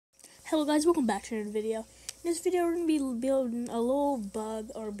Hello guys, welcome back to another video. In this video we're going to be building a little bug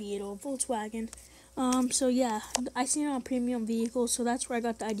or beetle, Volkswagen. So yeah, I seen it on premium vehicles, so that's where I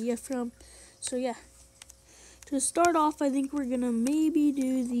got the idea from. So yeah, to start off I think we're going to maybe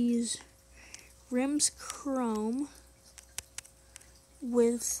do these rims chrome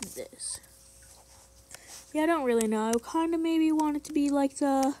with this. Yeah, I don't really know. I kind of maybe want it to be like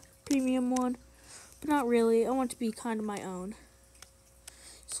the premium one, but not really. I want it to be kind of my own.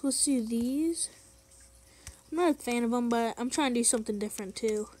 So let's do these. I'm not a fan of them, but I'm trying to do something different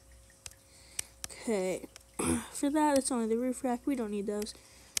too. Okay, for that, it's only the roof rack. We don't need those.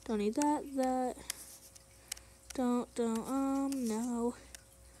 Don't need that. No.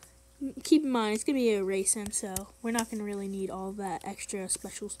 Keep in mind, it's gonna be a racing, so we're not gonna really need all that extra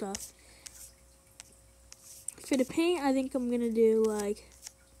special stuff. For the paint, I think I'm gonna do like,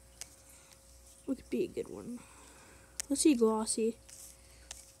 what could be a good one? Let's see, glossy.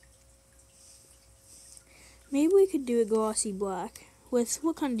 Maybe we could do a glossy black with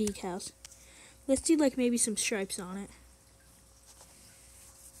what kind of decals? Let's do like maybe some stripes on it.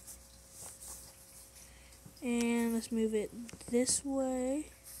 And let's move it this way.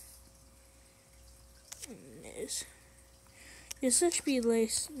 And this should be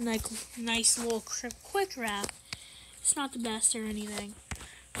like nice little quick wrap. It's not the best or anything,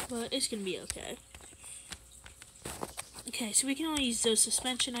 but it's gonna be okay. Okay, so we can only use those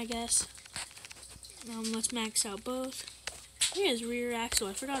suspension, I guess. Let's max out both. Here's rear axle.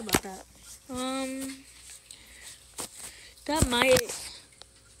 I forgot about that. That might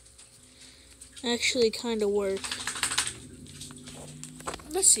actually kind of work.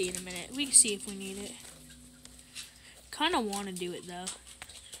 Let's see in a minute. We can see if we need it. Kind of want to do it though.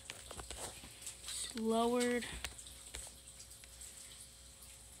 Lowered.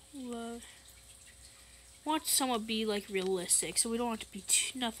 Low. Want to somewhat be like realistic, so we don't want it to be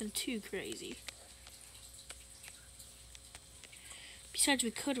nothing too crazy. Besides,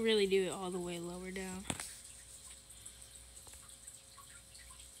 we could really do it all the way lower down.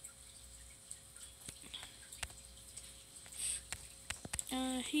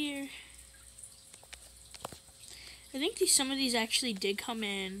 Here. I think some of these actually did come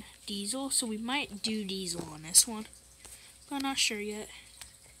in diesel, so we might do diesel on this one. But I'm not sure yet.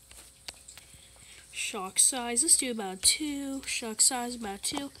 Shock size, let's do about 2. Shock size, about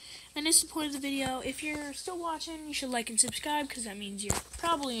 2. And this is the point of the video. If you're still watching, you should like and subscribe, because that means you're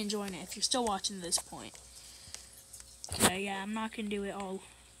probably enjoying it if you're still watching to this point. Okay, yeah, I'm not going to do it all.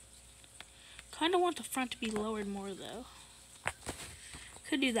 Kind of want the front to be lowered more, though.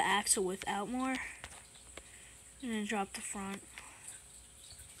 Could do the axle without more. And then drop the front.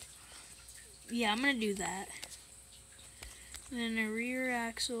 Yeah, I'm going to do that. And then the rear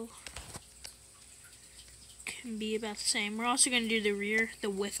axle can be about the same. We're also going to do the rear, the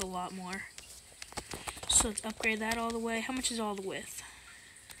width a lot more. So let's upgrade that all the way. How much is all the width?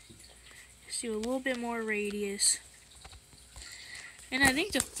 Let's do a little bit more radius. And I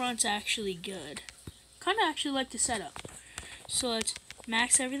think the front's actually good. Kind of actually like the setup. So let's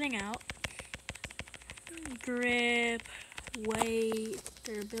max everything out. Grip, weight,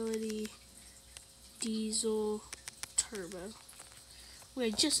 durability, diesel, turbo. We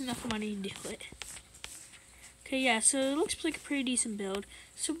had just enough money to do it. Okay, yeah, so it looks like a pretty decent build.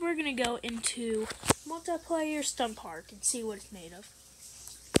 So we're going to go into multiplayer stunt park and see what it's made of.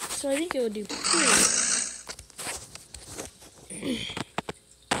 So I think it would do pretty.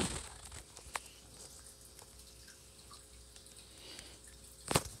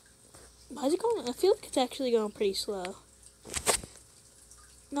 How's it going? I feel like it's actually going pretty slow.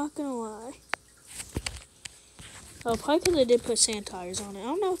 Not gonna lie. Oh, probably because I did put sand tires on it. I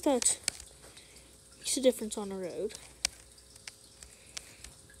don't know if that makes a difference on the road.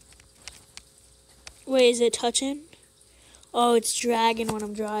 Wait, is it touching? Oh, it's dragging when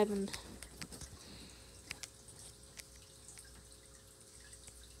I'm driving.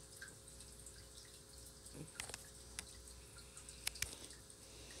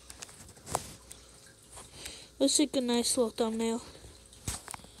 Looks like a nice little thumbnail.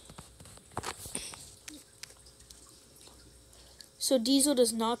 So diesel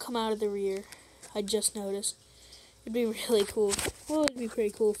does not come out of the rear. I just noticed. It'd be really cool. Well, it'd be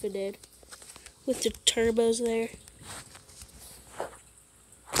pretty cool if it did. With the turbos there.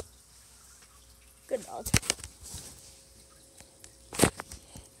 Good dog.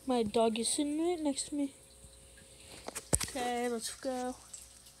 My dog is sitting right next to me. Okay, let's go.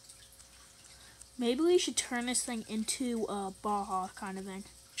 Maybe we should turn this thing into a Baja kind of thing.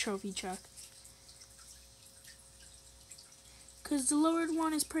 Trophy truck. Because the lowered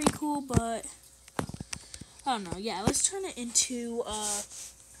one is pretty cool, but I don't know. Yeah, let's turn it into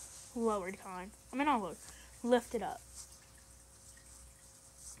lowered kind. I mean, not lowered, lifted up.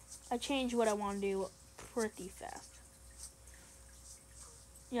 I changed what I want to do pretty fast.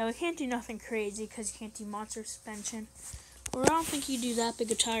 Yeah, we can't do nothing crazy because you can't do monster suspension. Or I don't think you do that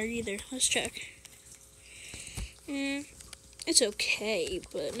big a tire either. Let's check. It's okay,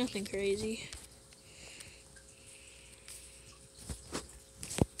 but nothing crazy.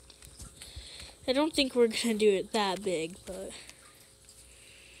 I don't think we're gonna do it that big, but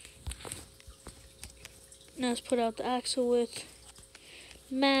now let's put out the axle width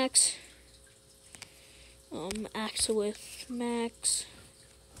max. Axle width max.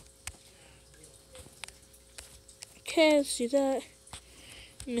 Okay, let's do that.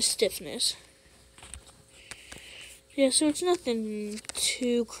 And the stiffness. Yeah, so it's nothing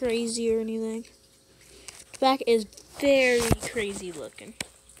too crazy or anything. The back is very crazy looking.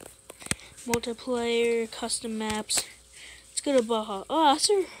 Multiplayer, custom maps. Let's go to Baja. Oh, I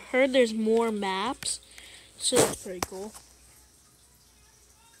also heard there's more maps, so that's pretty cool.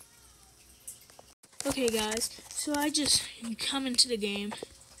 Okay, guys, so I just come into the game.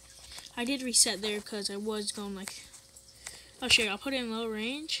 I did reset there because I was going like, I'll show you. I'll put it in low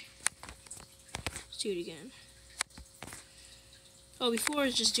range. Let's do it again. Oh, before I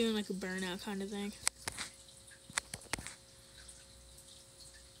was just doing like a burnout kind of thing.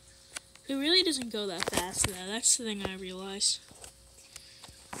 It really doesn't go that fast though. That's the thing I realized.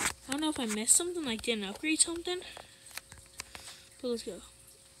 I don't know if I missed something, like didn't upgrade something. But let's go.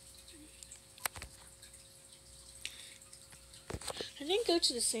 I didn't go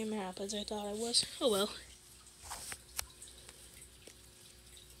to the same map as I thought I was. Oh well.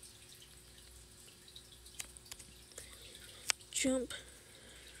 Jump.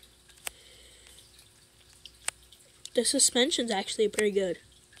 The suspension's actually pretty good.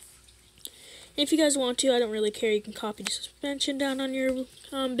 If you guys want to, I don't really care. You can copy the suspension down on your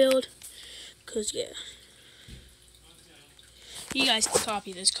build. Because, yeah. You guys can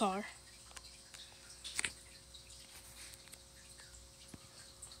copy this car.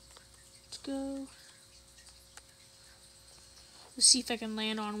 Let's go. Let's see if I can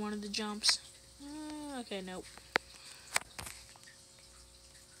land on one of the jumps. Okay, nope.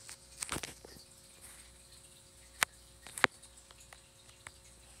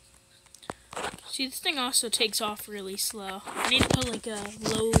 See, this thing also takes off really slow. I need to put like a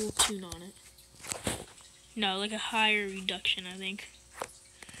low tune on it. No, like a higher reduction, I think.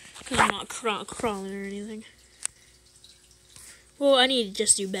 Because I'm not crawling or anything. Well, I need to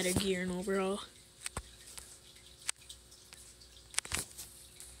just do better gearing overall.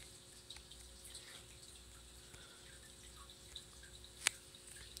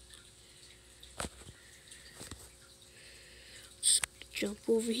 Just jump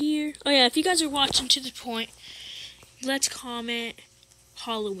over here. Oh yeah, if you guys are watching to this point, let's comment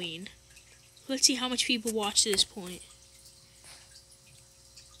Halloween. Let's see how much people watch to this point.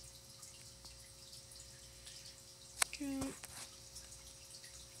 Jump.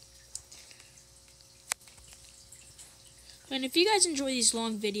 And if you guys enjoy these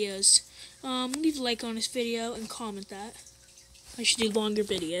long videos, leave a like on this video and comment that. I should do longer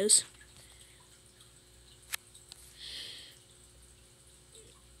videos.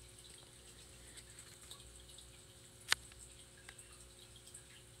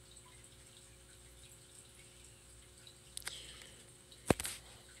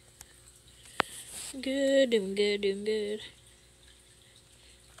 Good, doing good, doing good.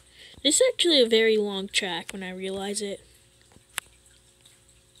 This is actually a very long track when I realize it.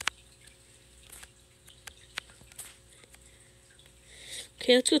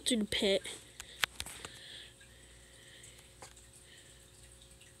 Okay, let's go through the pit.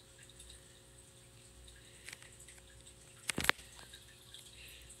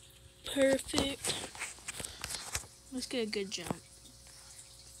 Perfect. Let's get a good jump.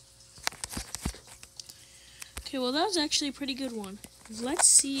 Okay, well that was actually a pretty good one. Let's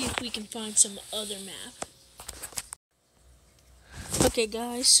see if we can find some other map. Okay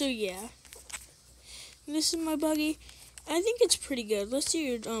guys, so yeah. This is my buggy. I think it's pretty good. Let's do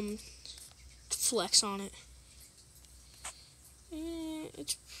your flex on it. I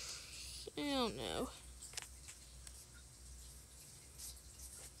don't know.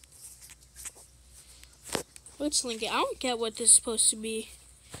 Let's link it. I don't get what this is supposed to be.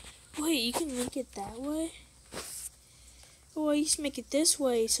 Wait, you can link it that way? Oh, I used to make it this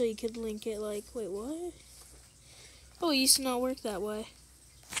way so you could link it like, wait, what? Oh, it used to not work that way.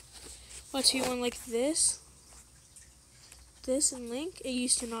 What, so you want like this? This and link? It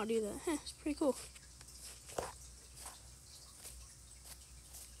used to not do that. Huh, it's pretty cool.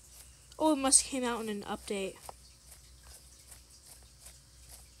 Oh, it must have came out in an update.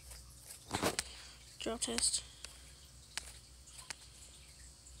 Drop test.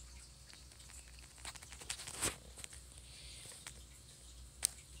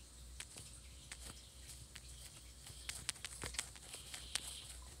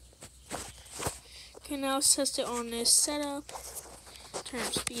 Okay, now let's test it on this setup. Turn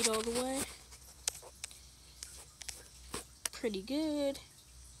up speed all the way. Pretty good.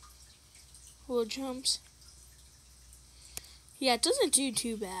 Little jumps. Yeah, it doesn't do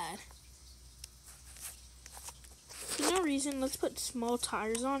too bad. For no reason, let's put small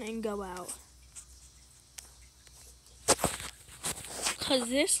tires on and go out. Because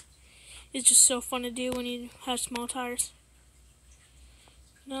this is just so fun to do when you have small tires.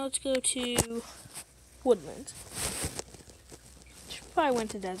 Now let's go to woodland. Probably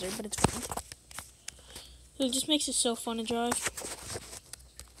went to desert, but it's fun. It just makes it so fun to drive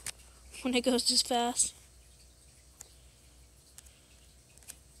when it goes this fast.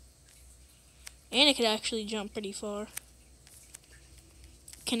 And it could actually jump pretty far.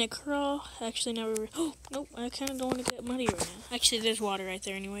 Can it crawl? Actually, never. Oh, nope. I kind of don't want to get muddy right now. Actually, there's water right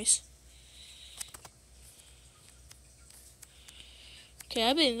there anyways. Okay,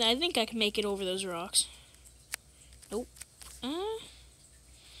 I think I can make it over those rocks. Nope.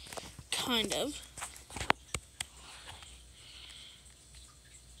 Kind of.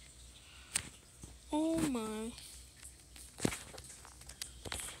 Oh my.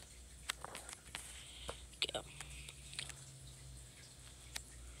 Go.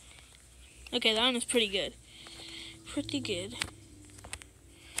 Okay, that one is pretty good. Pretty good.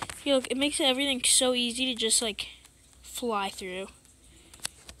 Yeah, look, it makes everything so easy to just like fly through.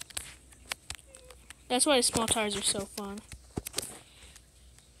 That's why the small tires are so fun.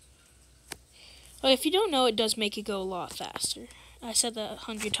 Oh, if you don't know, it does make it go a lot faster. I said that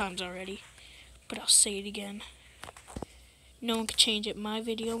 100 times already, but I'll say it again. No one can change it. My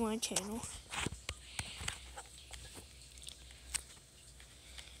video, my channel.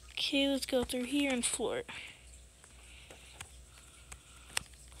 Okay, let's go through here and floor it.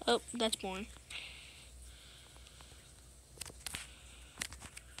 Oh, that's boring.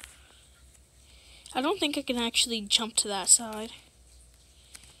 I don't think I can actually jump to that side.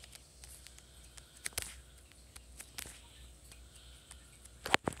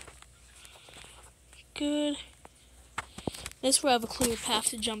 Good. This way I have a clear path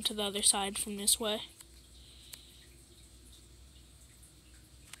to jump to the other side from this way.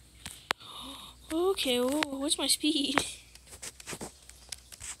 Okay, whoa, what's my speed?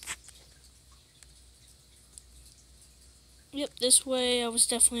 Yep, this way I was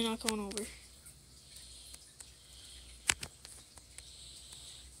definitely not going over.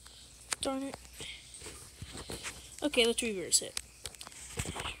 Darn it. Okay, let's reverse it.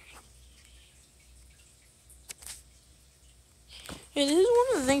 Yeah, this is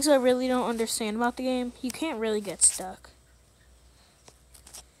one of the things I really don't understand about the game. You can't really get stuck.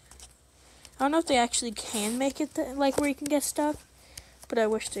 I don't know if they actually can make it like where you can get stuck, but I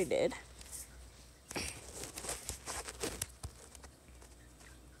wish they did.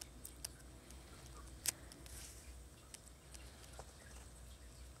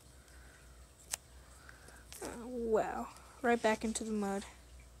 Wow, right back into the mud.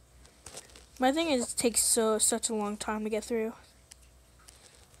 My thing is, it takes such a long time to get through.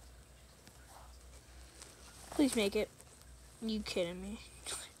 Please make it. You kidding me?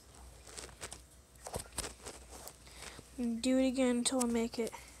 Do it again until I make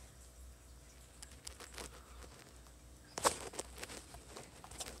it.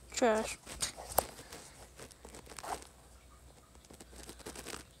 Trash.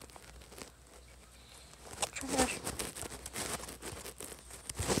 Trash.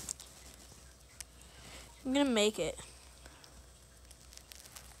 I'm gonna make it.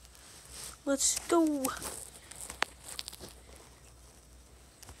 Let's go.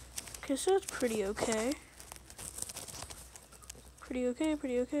 Okay, so it's pretty okay. Pretty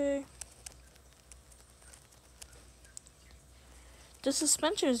okay. The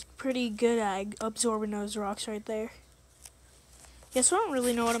suspension is pretty good at absorbing those rocks right there. Yeah, so I don't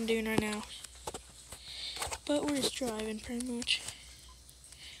really know what I'm doing right now. But we're just driving pretty much.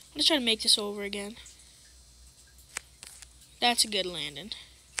 I'm just trying to make this over again. That's a good landing.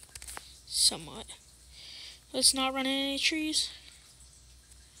 Somewhat. Let's not run into any trees.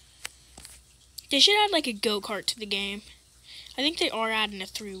 They should add like a go-kart to the game. I think they are adding a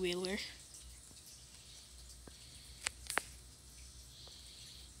three-wheeler.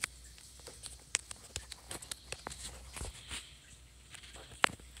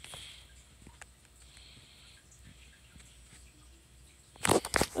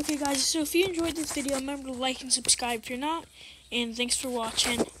 Okay guys, so if you enjoyed this video, remember to like and subscribe if you're not. And thanks for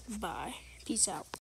watching. Bye. Peace out.